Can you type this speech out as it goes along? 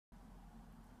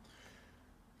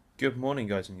Good morning,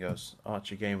 guys and girls.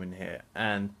 Archer Gaming here,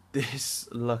 and this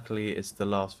luckily is the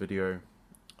last video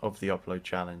of the upload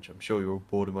challenge. I'm sure you're all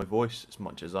bored of my voice as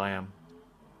much as I am,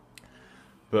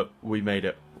 but we made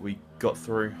it. We got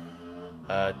through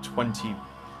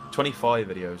 25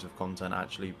 videos of content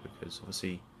actually, because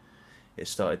obviously it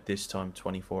started this time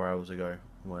 24 hours ago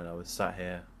when I was sat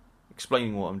here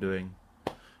explaining what I'm doing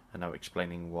and now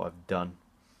explaining what I've done.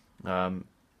 And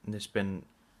it's been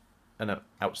an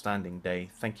outstanding day.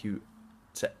 Thank you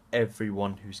to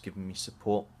everyone who's given me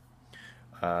support,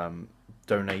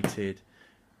 donated,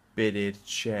 bidded,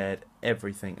 shared,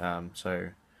 everything. So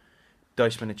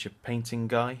Dice Miniature Paint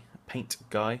Guy,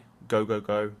 go go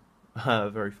go,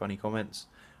 very funny comments.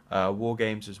 War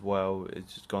Games as well,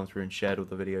 it's just gone through and shared all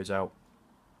the videos out.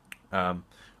 On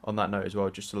that note as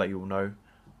well, just to let you all know,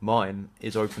 Martin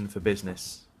is open for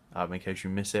business, in case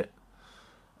you miss it.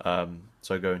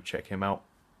 So go and check him out.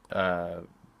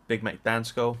 Big Mac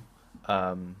Danskull,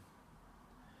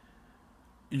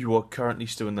 you are currently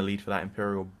still in the lead for that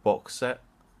Imperial box set.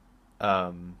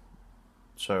 So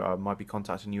I might be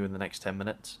contacting you in the next 10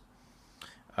 minutes.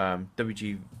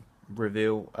 WG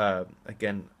Reveal,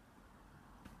 again,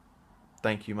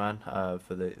 thank you, man,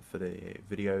 for the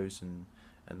videos and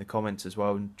the comments as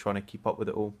well, and trying to keep up with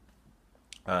it all.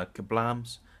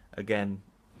 Kablams, again,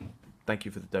 thank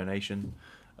you for the donation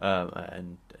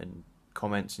and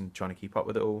comments and trying to keep up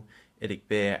with it all. Idic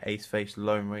Beer, Ace Face,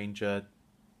 Lone Ranger,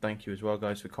 thank you as well,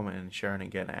 guys, for commenting and sharing and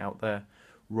getting it out there.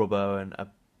 Rob Owen, a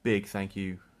big thank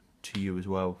you to you as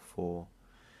well for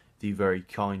the very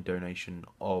kind donation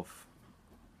of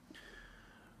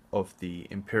the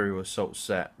Imperial Assault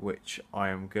set, which I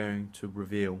am going to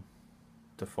reveal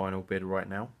the final bid right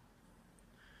now.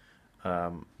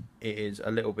 It is a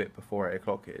little bit before 8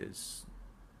 o'clock. It is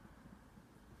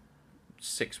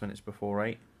 6 minutes before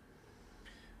 8.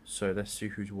 So let's see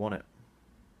who's won it.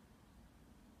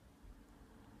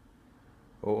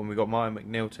 Oh, and we got Martin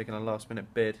McNeil taking a last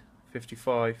minute bid,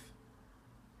 55.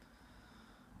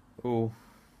 Oh,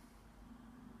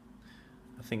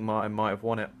 I think Martin might have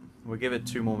won it. We'll give it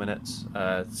 2 more minutes,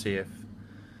 see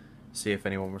if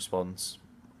anyone responds.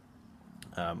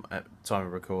 At time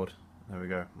of record, there we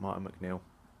go. Martin McNeil.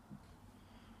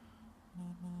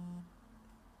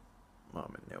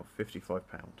 Martin McNeil, £55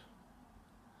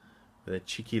 with a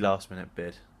cheeky last minute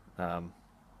bid.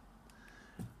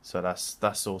 So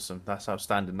that's awesome. That's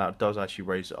outstanding. That does actually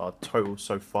raise our total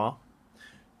so far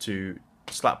to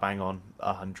slap bang on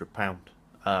 £100.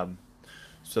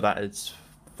 So that is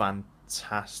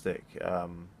fantastic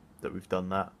that we've done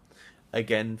that.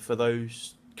 Again, for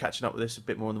those catching up with this a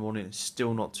bit more in the morning, it's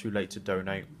still not too late to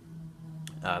donate.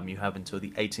 You have until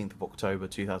the 18th of October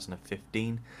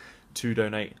 2015 to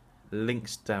donate.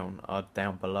 Links are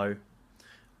down below.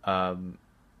 And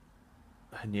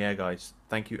yeah, guys,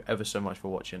 thank you ever so much for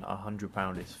watching.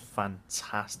 £100 is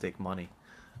fantastic money.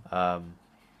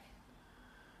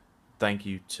 Thank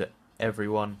you to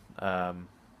everyone. And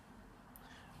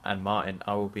Martin,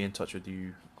 I will be in touch with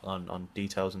you on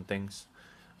details and things.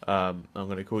 I'm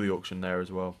going to call the auction there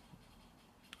as well.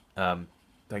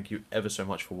 Thank you ever so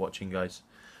much for watching, guys.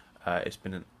 It's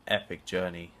been an epic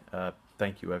journey.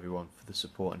 Thank you everyone for the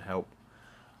support and help.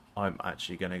 I'm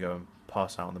actually going to go and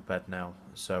pass out on the bed now.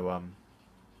 So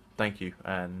thank you,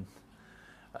 and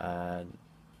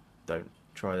don't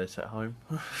try this at home.